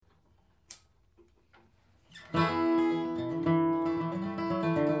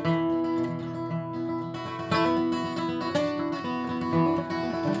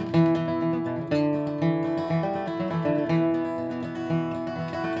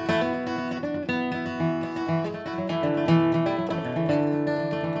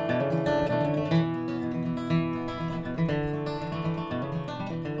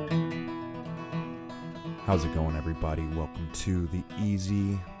How's it going, everybody? Welcome to the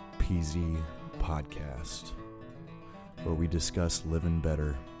Easy Peasy podcast, where we discuss living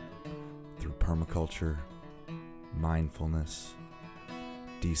better through permaculture, mindfulness,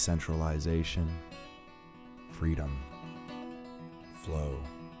 decentralization, freedom, flow,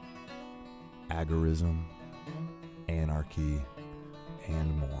 agorism, anarchy,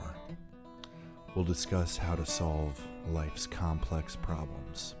 and more. We'll discuss how to solve life's complex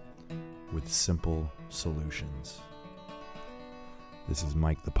problems with simple solutions. This is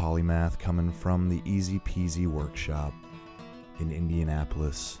Mike the Polymath coming from the Easy Peasy Workshop in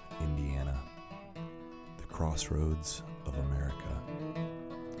Indianapolis, Indiana, the crossroads of America.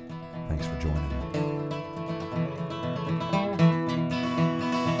 Thanks for joining me.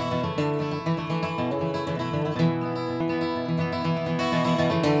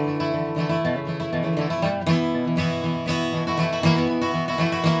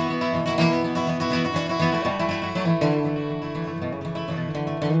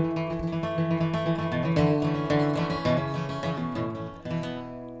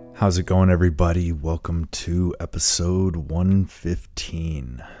 How's it going, everybody? Welcome to episode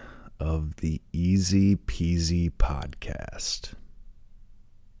 115 of the Easy Peasy podcast.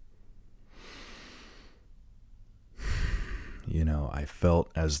 You know, I felt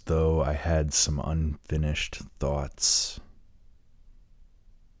as though I had some unfinished thoughts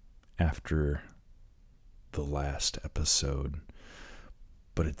after the last episode,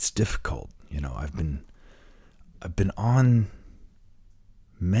 but it's difficult. You know, I've been on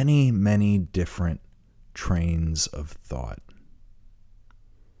many different trains of thought.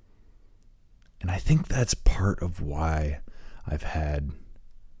 And I think that's part of why I've had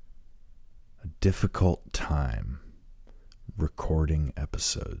a difficult time recording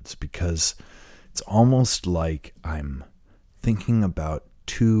episodes, because it's almost like I'm thinking about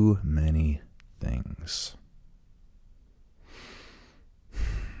too many things.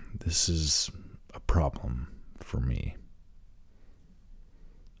 This is a problem for me.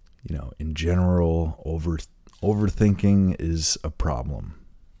 You know, in general, overthinking is a problem.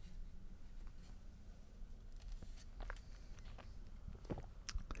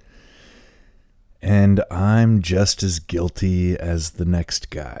 And I'm just as guilty as the next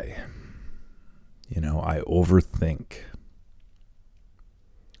guy. You know, I overthink.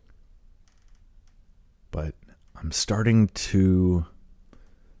 But I'm starting to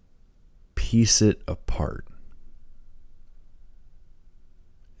piece it apart.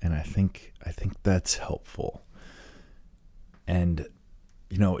 And I think that's helpful. And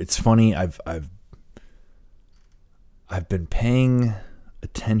you know, it's funny, I've been paying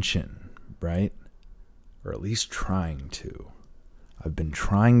attention, right? Or at least trying to. I've been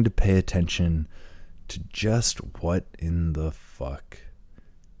trying to pay attention to just what in the fuck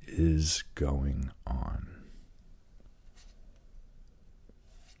is going on.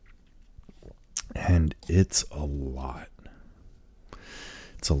 And it's a lot.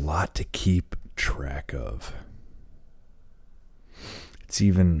 It's a lot to keep track of. It's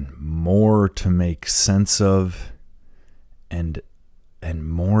even more to make sense of, and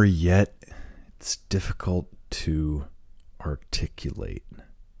more yet, it's difficult to articulate.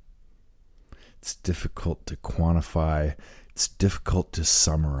 It's difficult to quantify. It's difficult to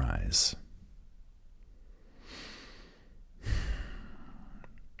summarize.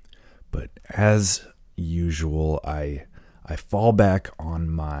 But as usual, I fall back on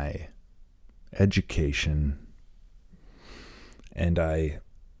my education, and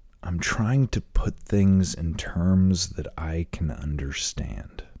I'm trying to put things in terms that I can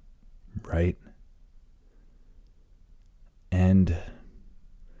understand, right? And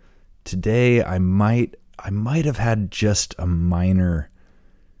today I might have had just a minor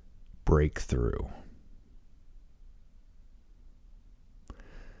breakthrough.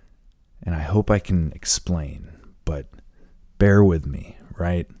 And I hope I can explain, but bear with me,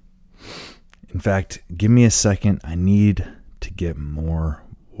 right? In fact, give me a second. I need to get more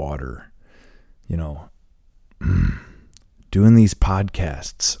water. You know, doing these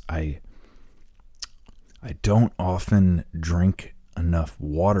podcasts, I don't often drink enough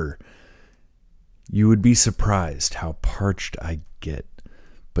water. You would be surprised how parched I get.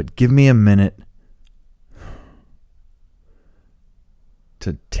 But give me a minute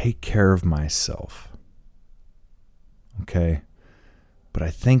to take care of myself. Okay? But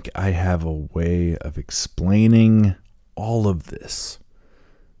I think I have a way of explaining all of this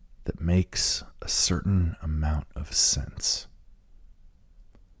that makes a certain amount of sense.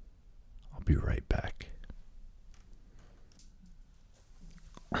 I'll be right back.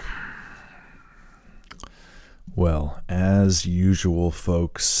 Well, as usual,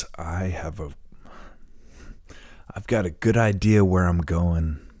 folks, I have I've got a good idea where I'm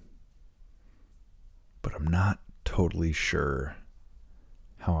going, but I'm not totally sure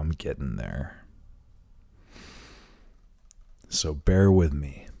how I'm getting there. So bear with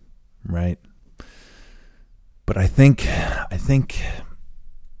me, right? But I think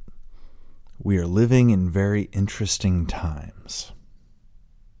we are living in very interesting times.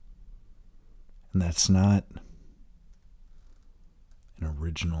 And that's not an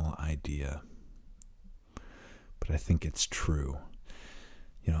original idea, but I think it's true.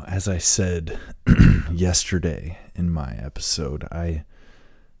 You know, as I said yesterday in my episode, I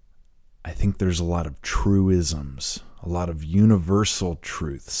think there's a lot of truisms, a lot of universal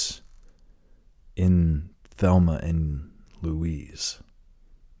truths in Thelma and Louise,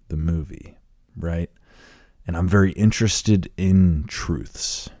 the movie, right? And I'm very interested in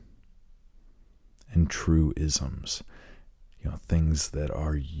truths and truisms, you know, things that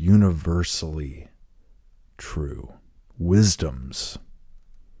are universally true, wisdoms,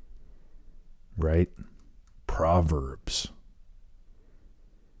 right? Proverbs,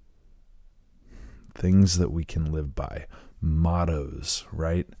 things that we can live by, mottos,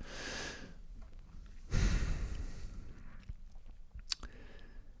 right?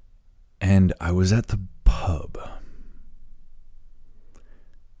 And I was at the pub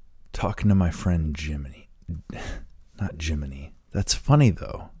talking to my friend Jiminy. Not Jiminy. That's funny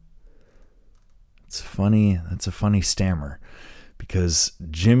though. It's funny. That's a funny stammer because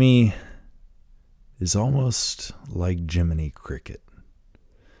Jimmy is almost like Jiminy Cricket.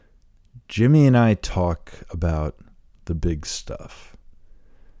 Jimmy and I talk about the big stuff.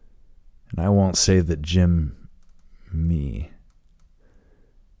 And I won't say that me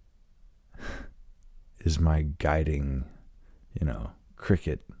is my guiding,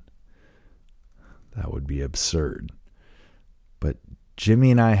 cricket. That would be absurd. But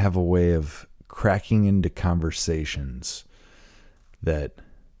Jimmy and I have a way of cracking into conversations that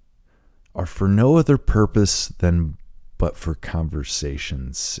are for no other purpose but for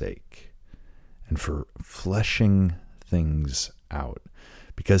conversation's sake and for fleshing things out.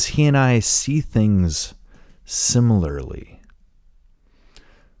 Because he and I see things similarly,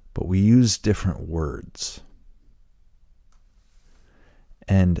 but we use different words.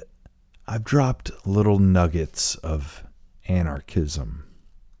 And I've dropped little nuggets of anarchism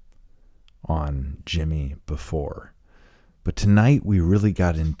on Jimmy before, but tonight we really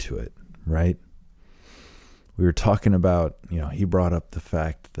got into it, right? We were talking about, he brought up the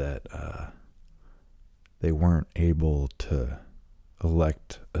fact that they weren't able to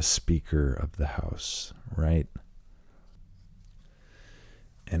elect a Speaker of the House, right?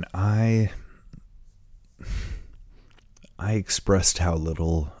 And I expressed how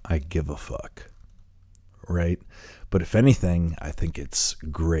little I give a fuck, right? But if anything, I think it's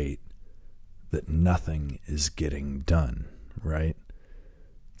great that nothing is getting done, right?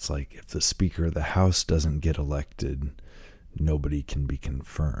 It's like if the Speaker of the House doesn't get elected, nobody can be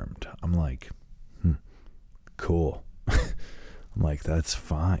confirmed. I'm like, cool. I'm like, that's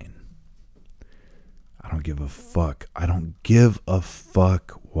fine. I don't give a fuck. I don't give a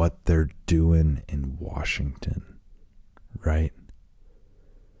fuck what they're doing in Washington, right?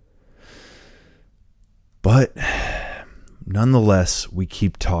 But nonetheless, we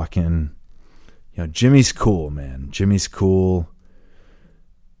keep talking. Jimmy's cool, man. Jimmy's cool.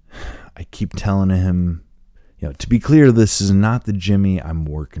 I keep telling him, to be clear, this is not the Jimmy I'm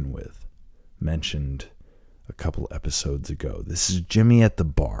working with, mentioned a couple episodes ago. This is Jimmy at the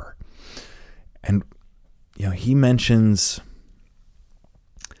bar. And, he mentions,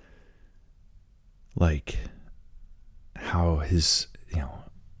 like, how his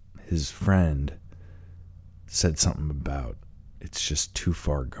friend said something about it's just too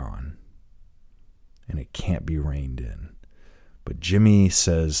far gone and it can't be reined in. But Jimmy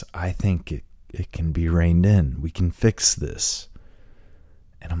says, I think it can be reined in. We can fix this.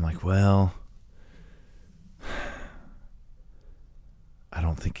 And I'm like, well, I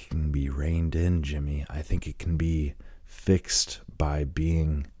don't think it can be reined in, Jimmy. I think it can be fixed by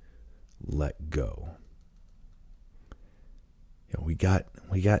being let go. We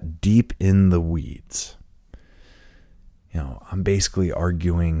got deep in the weeds. I'm basically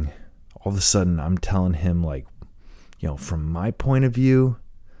arguing. All of a sudden, I'm telling him, like, from my point of view,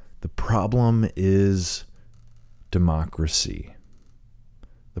 the problem is democracy.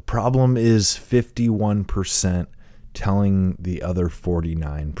 The problem is 51% telling the other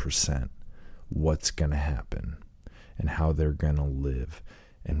 49% what's going to happen and how they're going to live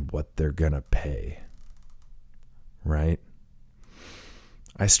and what they're going to pay. Right?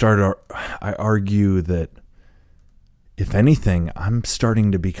 I argue that, if anything, I'm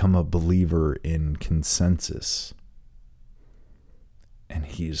starting to become a believer in consensus,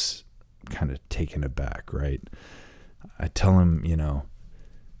 he's kind of taken aback, right? I tell him,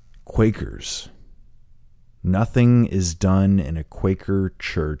 Quakers, nothing is done in a Quaker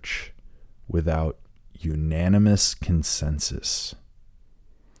church without unanimous consensus,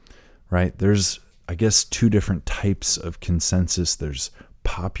 right? There's, I guess, two different types of consensus. There's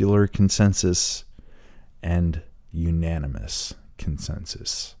popular consensus and unanimous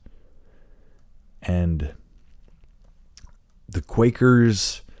consensus. And the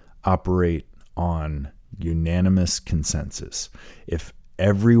Quakers operate on unanimous consensus. If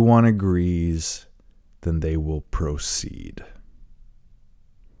everyone agrees, then they will proceed.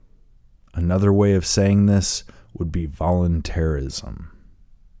 Another way of saying this would be voluntarism.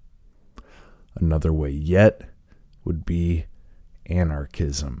 Another way yet would be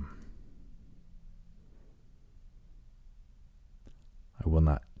anarchism. I will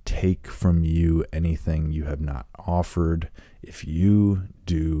not take from you anything you have not offered if you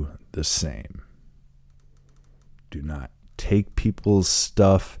do the same. Do not take people's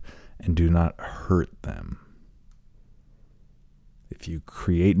stuff and do not hurt them. If you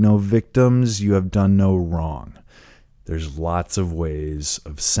create no victims, you have done no wrong. There's lots of ways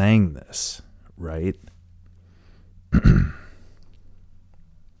of saying this, right?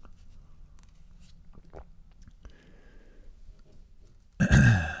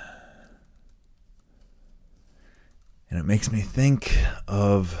 And it makes me think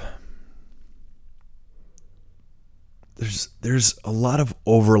of there's a lot of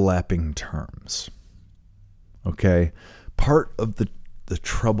overlapping terms. Okay? Part of the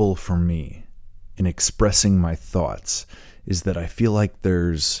trouble for me in expressing my thoughts is that I feel like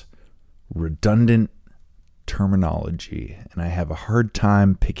there's redundant terminology and I have a hard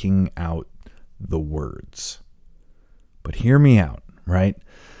time picking out the words. But hear me out, right?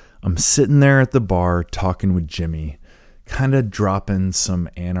 I'm sitting there at the bar talking with Jimmy, kind of dropping some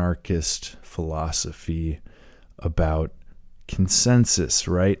anarchist philosophy about consensus,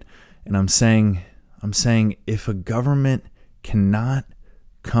 right? And I'm saying if a government cannot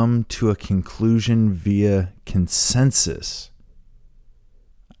come to a conclusion via consensus,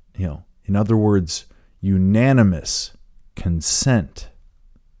 in other words, unanimous consent,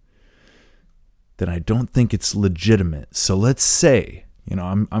 then I don't think it's legitimate. So let's say,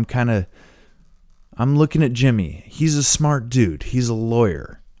 I'm looking at Jimmy. He's a smart dude. He's a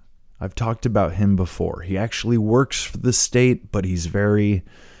lawyer. I've talked about him before. He actually works for the state, but he's very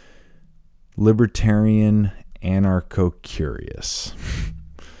libertarian, anarcho-curious,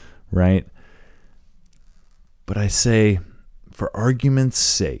 right? But I say, for argument's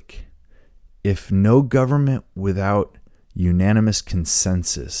sake, if no government without unanimous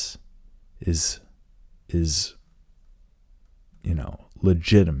consensus is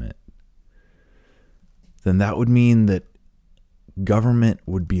legitimate, then that would mean that government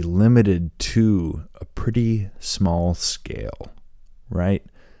would be limited to a pretty small scale, right?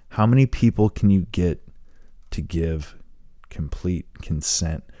 How many people can you get to give complete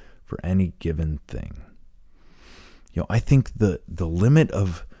consent for any given thing? I think the limit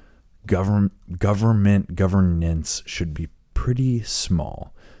of government governance should be pretty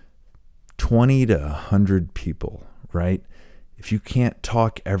small. 20 to 100 people, right? If you can't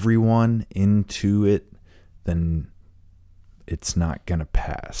talk everyone into it, then it's not going to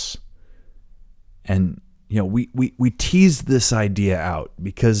pass. And, we tease this idea out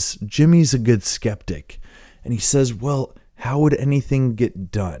because Jimmy's a good skeptic. And he says, well, how would anything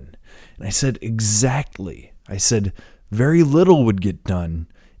get done? And I said, exactly. I said, very little would get done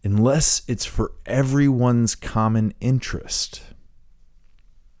unless it's for everyone's common interest.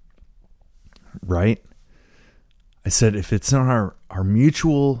 Right? I said, if it's in our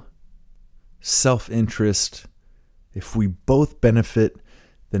mutual self-interest, if we both benefit,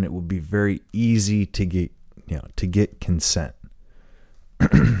 then it will be very easy to get consent.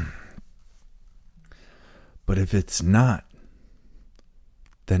 But if it's not,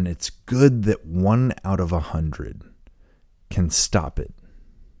 then it's good that 1 out of 100 can stop it.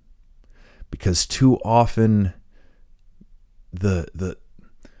 Because too often the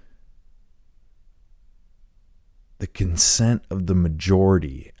consent of the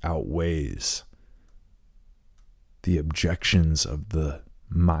majority outweighs the objections of the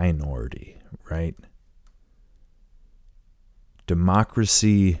minority, right?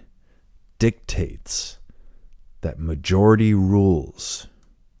 Democracy dictates that majority rules.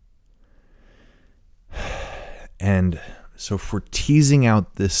 And so if we're teasing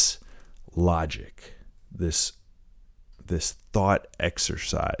out this logic, this thought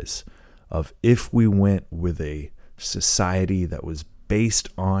exercise of if we went with a society that was based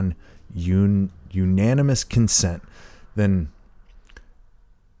on unanimous consent, then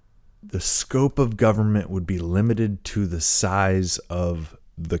the scope of government would be limited to the size of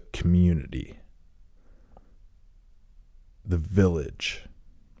the community, the village.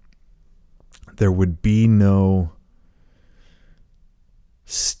 There would be no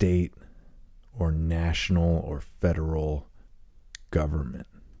state or national or federal government.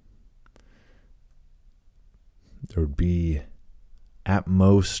 There would be, at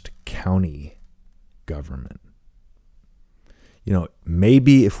most, county government.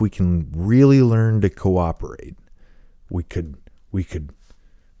 Maybe if we can really learn to cooperate, we could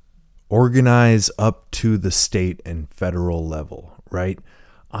organize up to the state and federal level, right?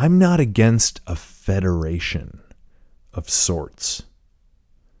 I'm not against a federation of sorts.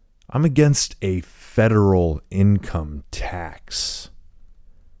 I'm against a federal income tax.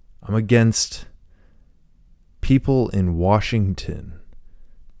 I'm against people in Washington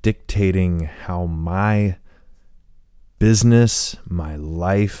dictating how my business, my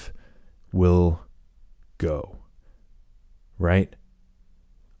life will go, right?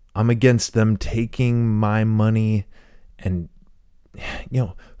 I'm against them taking my money and,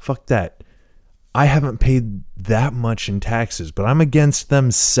 fuck that. I haven't paid that much in taxes, but I'm against them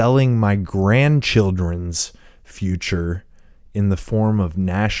selling my grandchildren's future in the form of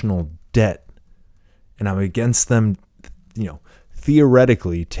national debt. And I'm against them,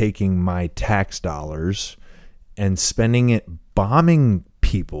 theoretically taking my tax dollars and spending it bombing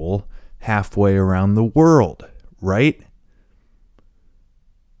people halfway around the world, right?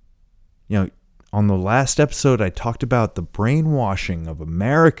 On the last episode, I talked about the brainwashing of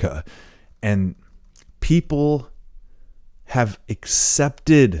America, and people have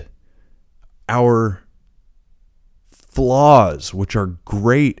accepted our flaws, which are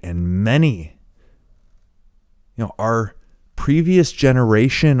great and many. Our previous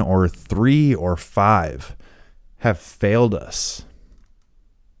generation, or 3 or 5, have failed us.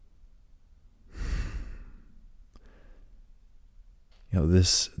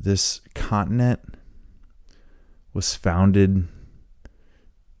 This continent was founded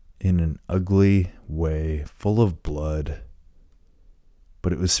in an ugly way, full of blood,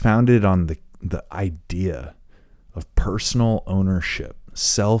 but it was founded on the idea of personal ownership,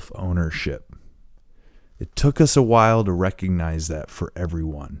 self-ownership. It took us a while to recognize that for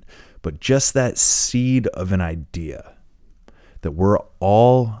everyone, but just that seed of an idea that we're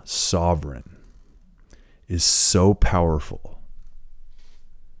all sovereign is so powerful.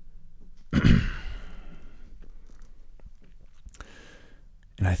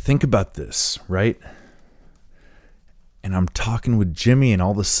 And I think about this, right? And I'm talking with Jimmy, and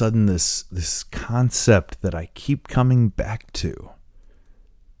all of a sudden this concept that I keep coming back to,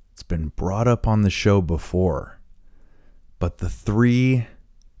 it's been brought up on the show before, but the 3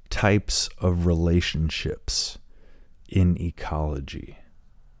 types of relationships in ecology.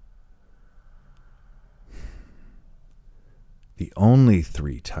 The only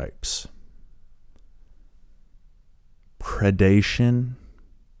 3 types: predation,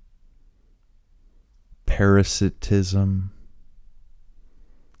 parasitism,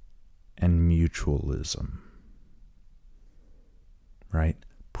 and mutualism. Right?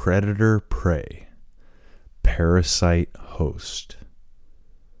 Predator, prey, parasite, host.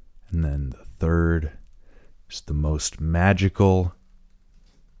 And then the third is the most magical,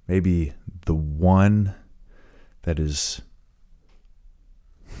 maybe the one that is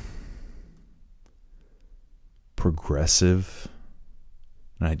progressive.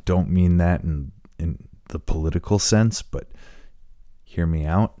 And I don't mean that in the political sense, but hear me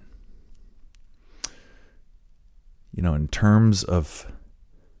out. In terms of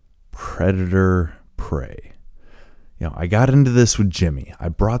predator prey, I got into this with Jimmy. I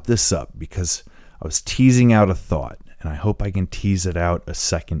brought this up because I was teasing out a thought, and I hope I can tease it out a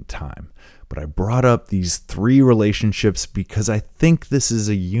second time. But I brought up these 3 relationships because I think this is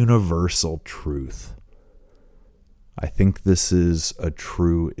a universal truth. I think this is a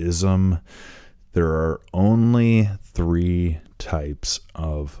truism. There are only 3 types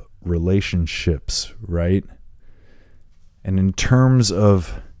of relationships, right? And in terms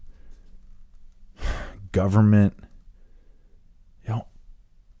of government,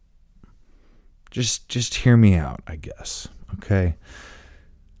 just hear me out, I guess, okay?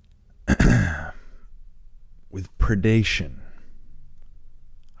 With predation,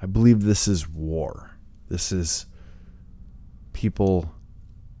 I believe this is war. This is people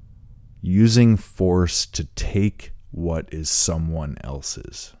using force to take what is someone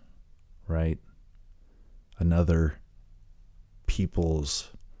else's, right? Another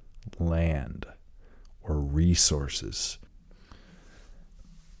people's land or resources.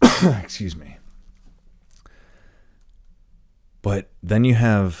 Excuse me. But then you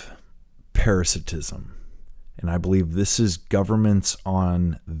have parasitism. And I believe this is governments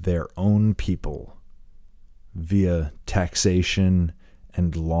on their own people via taxation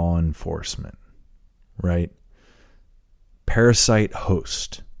and law enforcement, right? Parasite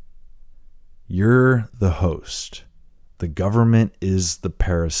host. You're the host. The government is the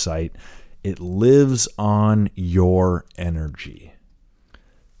parasite. It lives on your energy,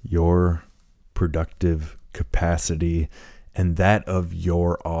 your productive capacity, and that of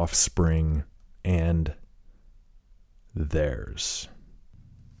your offspring and theirs.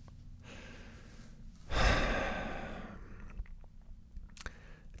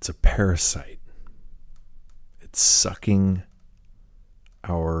 It's a parasite. It's sucking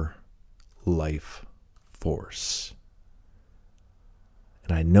our life force.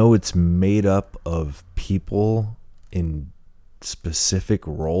 And I know it's made up of people in specific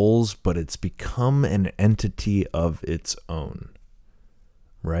roles, but it's become an entity of its own,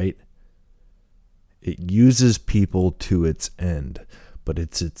 right? It uses people to its end, but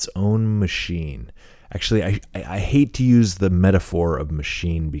it's its own machine. Actually, I hate to use the metaphor of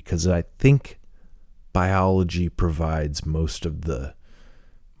machine because I think biology provides most of the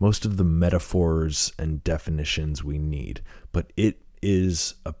metaphors and definitions we need, but it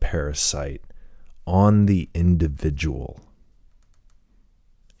is a parasite on the individual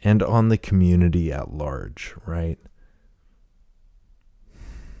and on the community at large, right?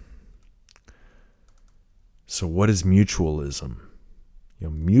 So what is mutualism?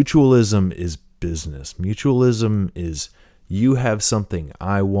 Mutualism is business. Mutualism is you have something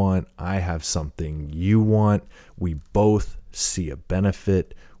I want, I have something you want. We both see a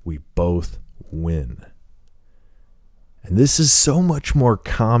benefit. We both win. And this is so much more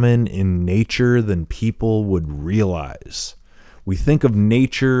common in nature than people would realize. We think of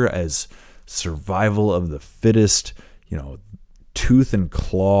nature as survival of the fittest, tooth and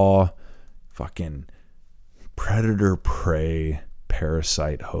claw, fucking predator prey,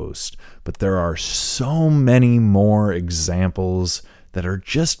 parasite host. But there are so many more examples that are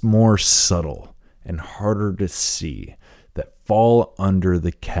just more subtle and harder to see that fall under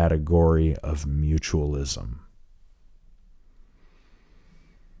the category of mutualism.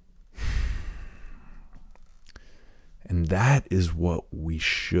 And that is what we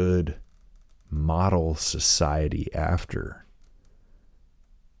should model society after.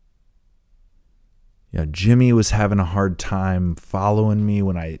 Jimmy was having a hard time following me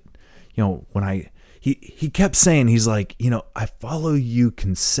he kept saying, he's like, I follow you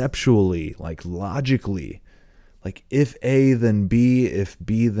conceptually, like logically, like if A then B, if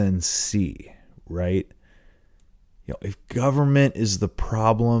B then C, right? If government is the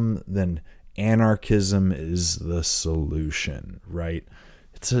problem, then anarchism is the solution, right?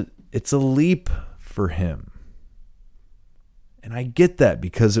 It's a leap for him. And I get that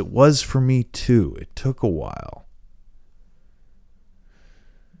because it was for me too. It took a while.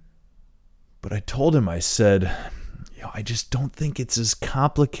 But I told him, I said, I just don't think it's as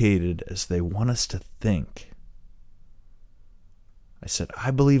complicated as they want us to think. I said,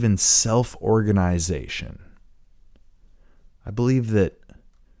 I believe in self-organization. I believe that,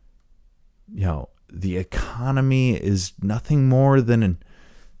 the economy is nothing more than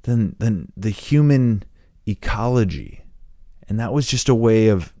the human ecology. And that was just a way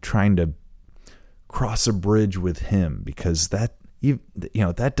of trying to cross a bridge with him because that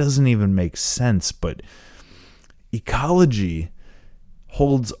doesn't even make sense. But ecology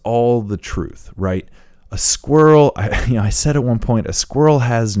holds all the truth, right? A squirrel, I said at one point, a squirrel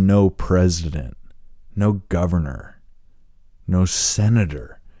has no president, no governor, no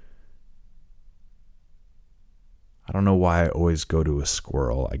senator. I don't know why I always go to a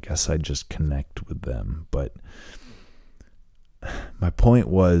squirrel. I guess I just connect with them. But my point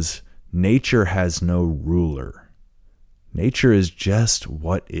was, nature has no ruler. Nature is just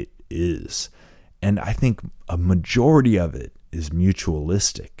what it is. And I think a majority of it is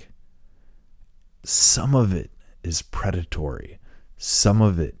mutualistic. Some of it is predatory. Some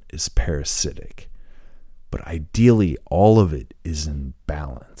of it is parasitic. But ideally, all of it is in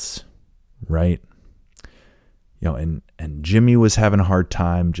balance, right? And Jimmy was having a hard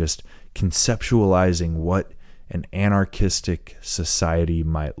time just conceptualizing what an anarchistic society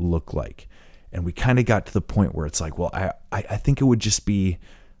might look like. And we kind of got to the point where it's like, well, I think it would just be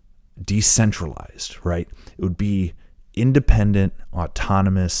decentralized, right? It would be independent,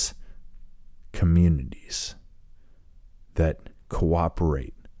 autonomous communities that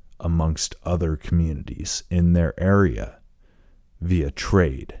cooperate amongst other communities in their area via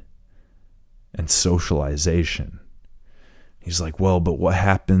trade and socialization. He's like, well, but what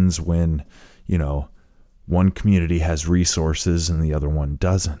happens when, one community has resources and the other one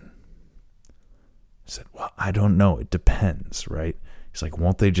doesn't? said, well, I don't know. It depends, right? He's like,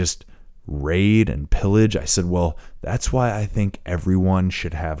 won't they just raid and pillage? I said, well, that's why I think everyone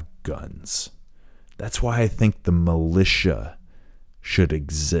should have guns. That's why I think the militia should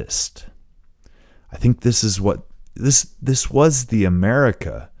exist. I think this is what this was the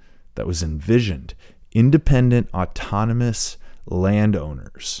America that was envisioned. Independent, autonomous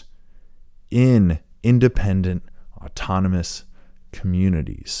landowners in independent, autonomous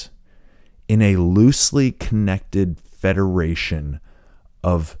communities in a loosely connected federation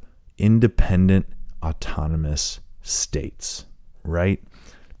of independent, autonomous states, right?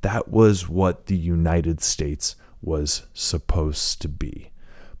 That was what the United States was supposed to be.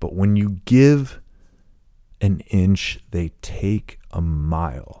 But when you give an inch, they take a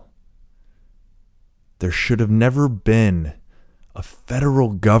mile. There should have never been a federal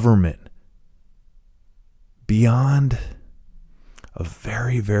government beyond a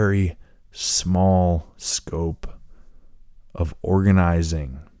very, very small scope of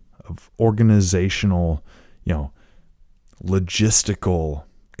organizing, of organizational, logistical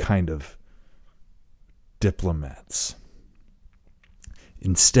kind of diplomats.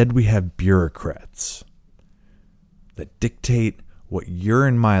 Instead, we have bureaucrats that dictate what your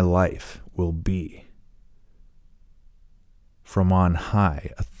and my life will be from on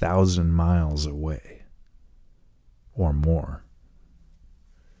high, 1,000 miles away or more.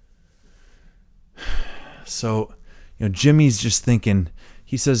 So, Jimmy's just thinking,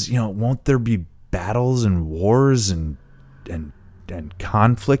 he says, won't there be battles and wars and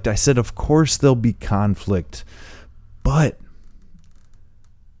conflict? I said, of course there'll be conflict, but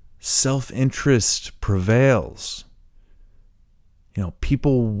self-interest prevails.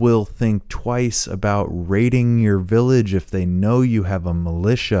 People will think twice about raiding your village if they know you have a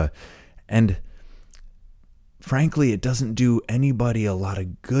militia. And frankly, it doesn't do anybody a lot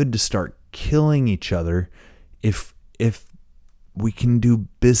of good to start killing each other if we can do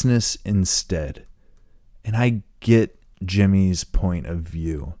business instead. And I get Jimmy's point of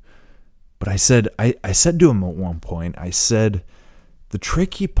view. But I said to him at one point, I said, the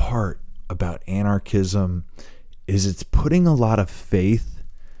tricky part about anarchism is it's putting a lot of faith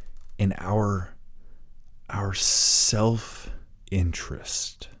in our self-interest.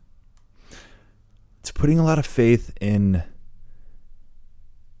 It's putting a lot of faith in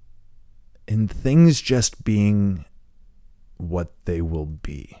things just being what they will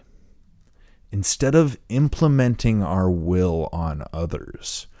be. Instead of implementing our will on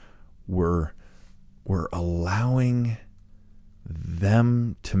others, we're allowing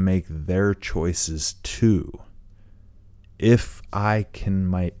them to make their choices too. If I can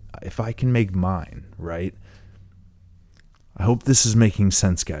make mine, right? I hope this is making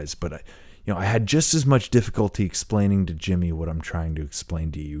sense, guys, but I had just as much difficulty explaining to Jimmy what I'm trying to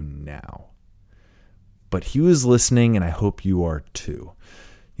explain to you now. But he was listening, and I hope you are too.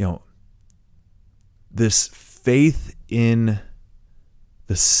 This faith in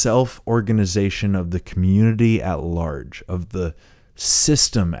the self-organization of the community at large, of the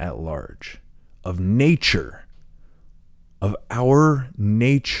system at large, of nature, of our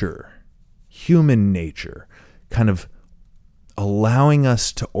nature, human nature, kind of allowing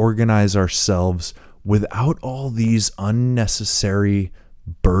us to organize ourselves without all these unnecessary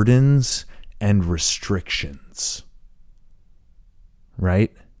burdens and restrictions,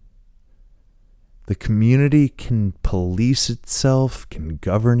 right? The community can police itself, can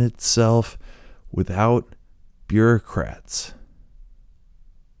govern itself without bureaucrats,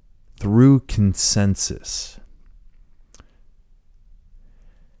 through consensus.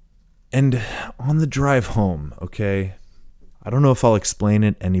 And on the drive home, okay, I don't know if I'll explain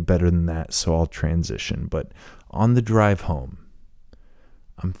it any better than that, so I'll transition. But on the drive home,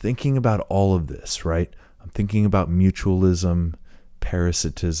 I'm thinking about all of this, right? I'm thinking about mutualism,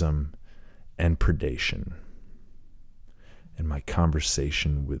 parasitism, and predation, and my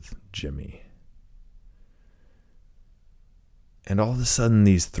conversation with Jimmy. And all of a sudden,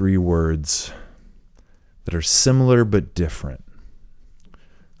 these three words that are similar but different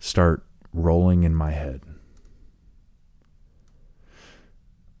start rolling in my head.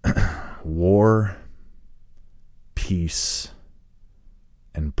 War, peace,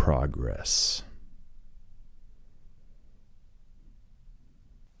 and progress.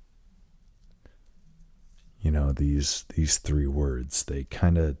 These three words, they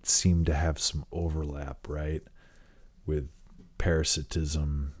kind of seem to have some overlap, right? With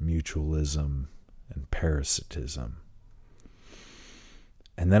parasitism, mutualism, and parasitism.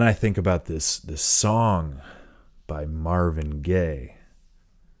 And then I think about this song by Marvin Gaye.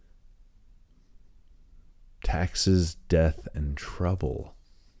 Taxes, death, and trouble.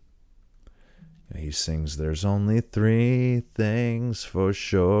 He sings, there's only three things for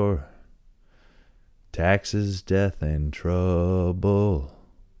sure: taxes, death, and trouble.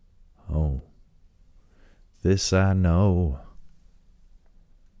 Oh, this I know.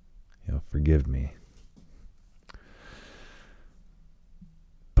 Forgive me.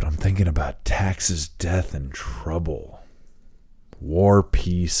 But I'm thinking about taxes, death, and trouble. War,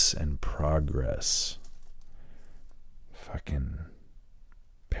 peace, and progress. Fucking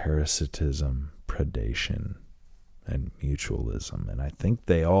parasitism, predation, and mutualism. And I think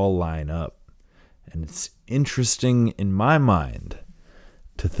they all line up. And it's interesting in my mind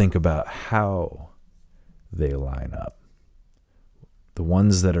to think about how they line up. The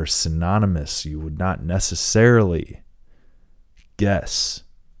ones that are synonymous, you would not necessarily guess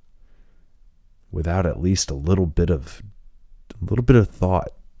without at least a little bit of thought.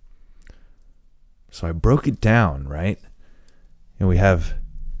 So I broke it down, right? And we have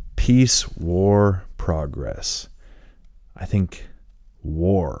peace, war, progress. I think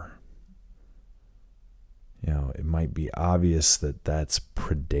war, it might be obvious that that's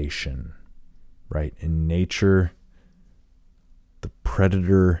predation, right? In nature, the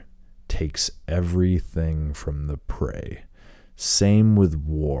predator takes everything from the prey. Same with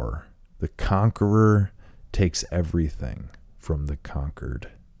war. The conqueror takes everything from the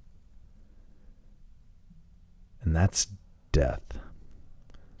conquered. And that's death,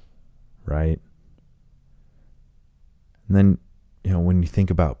 right? And then, when you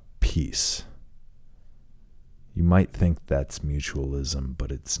think about peace, you might think that's mutualism,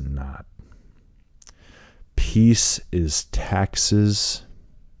 but it's not. Peace is taxes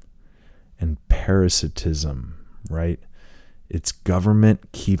and parasitism, right? It's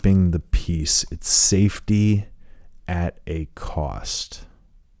government keeping the peace. It's safety at a cost.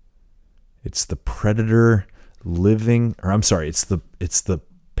 It's the predator it's the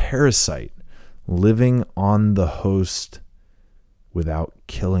parasite living on the host without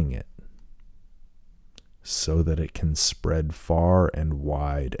killing it, so that it can spread far and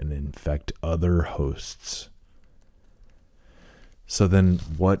wide and infect other hosts. So then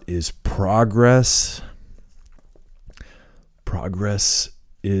what is progress? Progress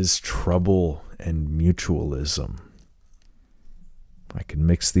is trouble and mutualism. I can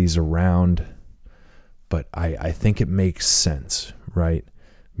mix these around, but I think it makes sense, right?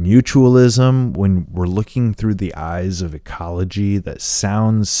 Mutualism, when we're looking through the eyes of ecology, that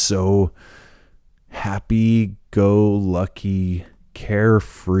sounds so happy-go-lucky,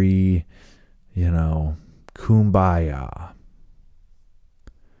 carefree, kumbaya.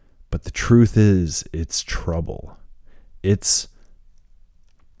 But the truth is, it's trouble. It's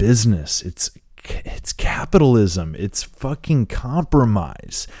business. It's capitalism. It's fucking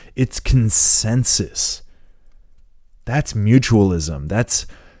compromise. It's consensus. That's mutualism.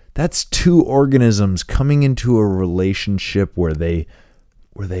 That's two organisms coming into a relationship where they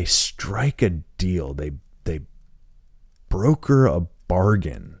strike a deal. They broker a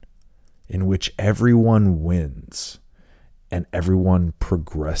bargain in which everyone wins and everyone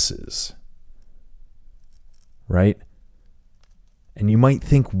progresses. Right? And you might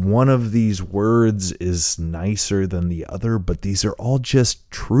think one of these words is nicer than the other, but these are all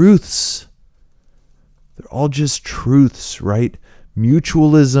just truths. They're all just truths, right?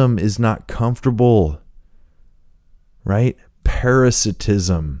 Mutualism is not comfortable, right?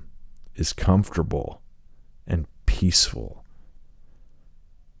 Parasitism is comfortable and peaceful,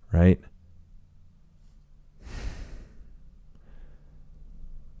 right?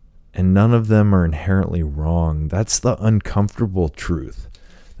 And none of them are inherently wrong. That's the uncomfortable truth.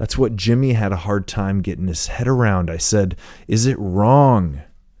 That's what Jimmy had a hard time getting his head around. I said, is it wrong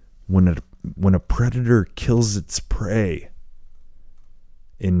when a predator kills its prey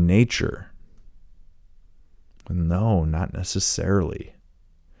in nature? No, not necessarily.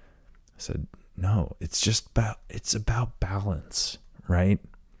 I said, no, it's about balance, right?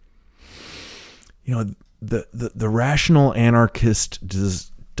 The rational anarchist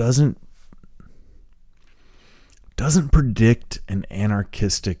doesn't predict an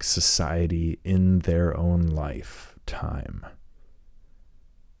anarchistic society in their own lifetime.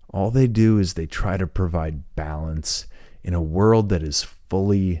 All they do is they try to provide balance in a world that is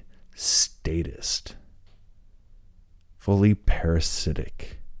fully statist, fully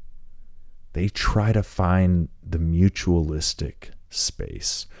parasitic. They try to find the mutualistic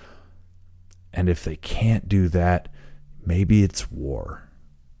space. And if they can't do that, maybe it's war.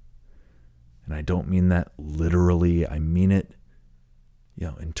 And I don't mean that literally. I mean it,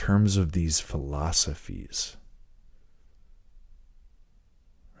 in terms of these philosophies.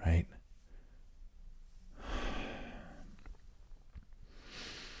 Right?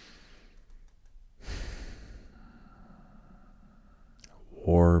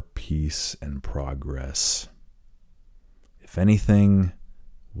 peace and progress. If anything,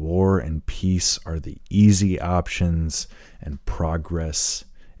 war and peace are the easy options, and progress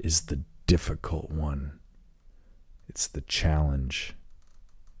is the difficult one. It's the challenge.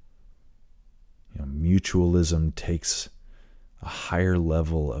 Mutualism takes a higher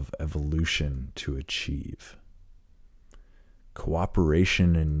level of evolution to achieve.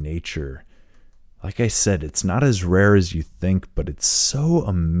 Cooperation in nature, like I said, it's not as rare as you think, but it's so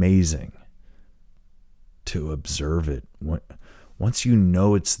amazing to observe it. Once you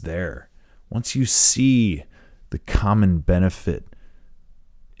know it's there, once you see the common benefit,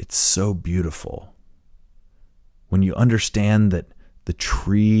 it's so beautiful. When you understand that the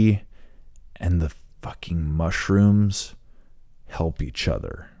tree and the fucking mushrooms help each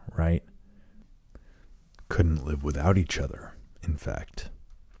other, right? Couldn't live without each other, in fact.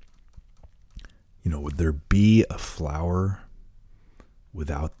 Would there be a flower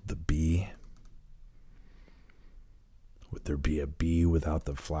without the bee? Would there be a bee without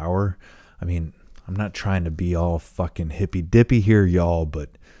the flower? I mean, I'm not trying to be all fucking hippy-dippy here, y'all,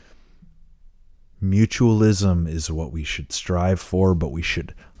 but mutualism is what we should strive for, but we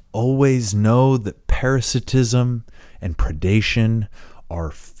should always know that parasitism and predation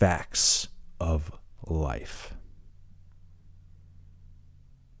are facts of life.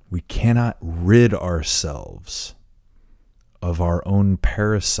 We cannot rid ourselves of our own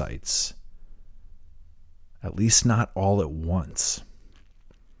parasites, at least not all at once.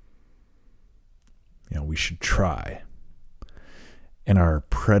 We should try. And our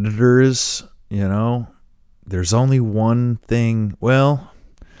predators, there's only one thing,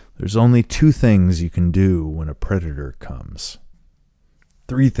 there's only two things you can do when a predator comes.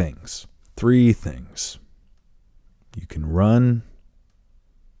 Three things. You can run,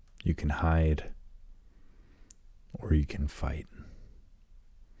 you can hide, or you can fight.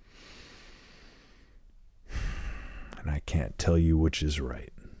 And I can't tell you which is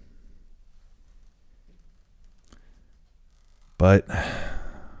right. But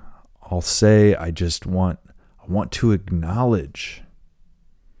I'll say I want to acknowledge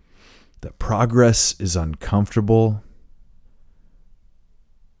that progress is uncomfortable,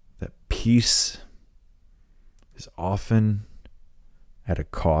 that peace is often at a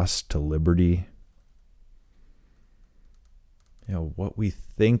cost to liberty. What we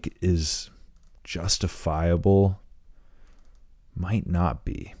think is justifiable might not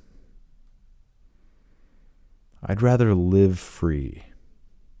be. I'd rather live free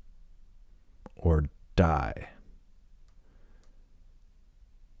or die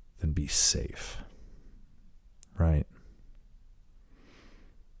than be safe, right?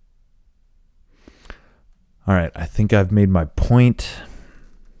 All right, I think I've made my point.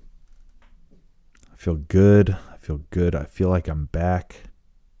 I feel good. I feel like I'm back.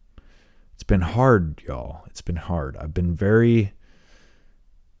 It's been hard, y'all. It's been hard. I've been very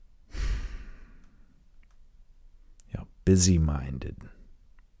busy-minded,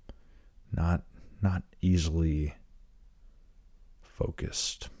 not easily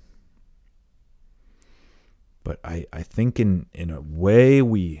focused. But I think in a way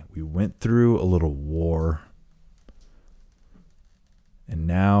we went through a little war, and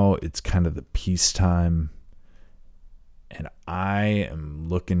now it's kind of the peacetime, and I am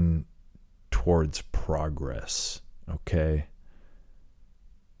looking towards progress, okay?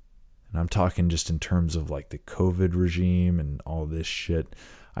 And I'm talking just in terms of like the COVID regime and all this shit.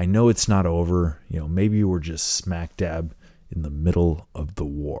 I know it's not over. Maybe we're just smack dab in the middle of the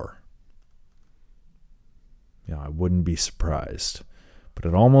war. I wouldn't be surprised. But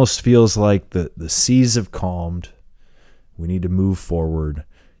it almost feels like the seas have calmed. We need to move forward.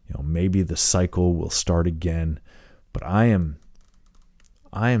 Maybe the cycle will start again. But I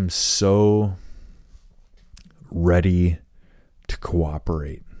am so ready to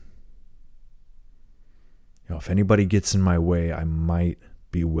cooperate. If anybody gets in my way, I might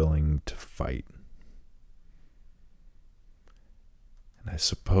be willing to fight. And I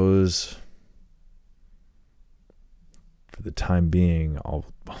suppose for the time being, I'll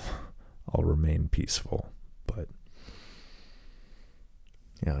remain peaceful. But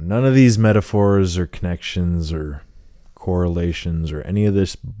none of these metaphors or connections or correlations or any of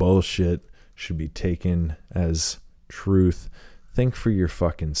this bullshit should be taken as truth. Think for your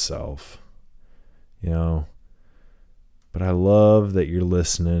fucking self. But I love that you're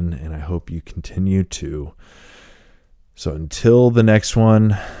listening, and I hope you continue to. So until the next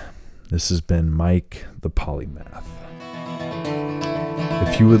one, this has been Mike the Polymath.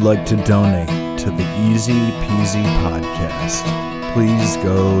 If you would like to donate to the Easy Peasy podcast, please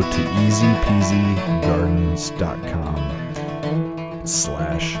go to easypeasygardens.com.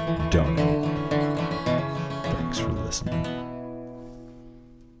 patreon.com/donate. Thanks for listening.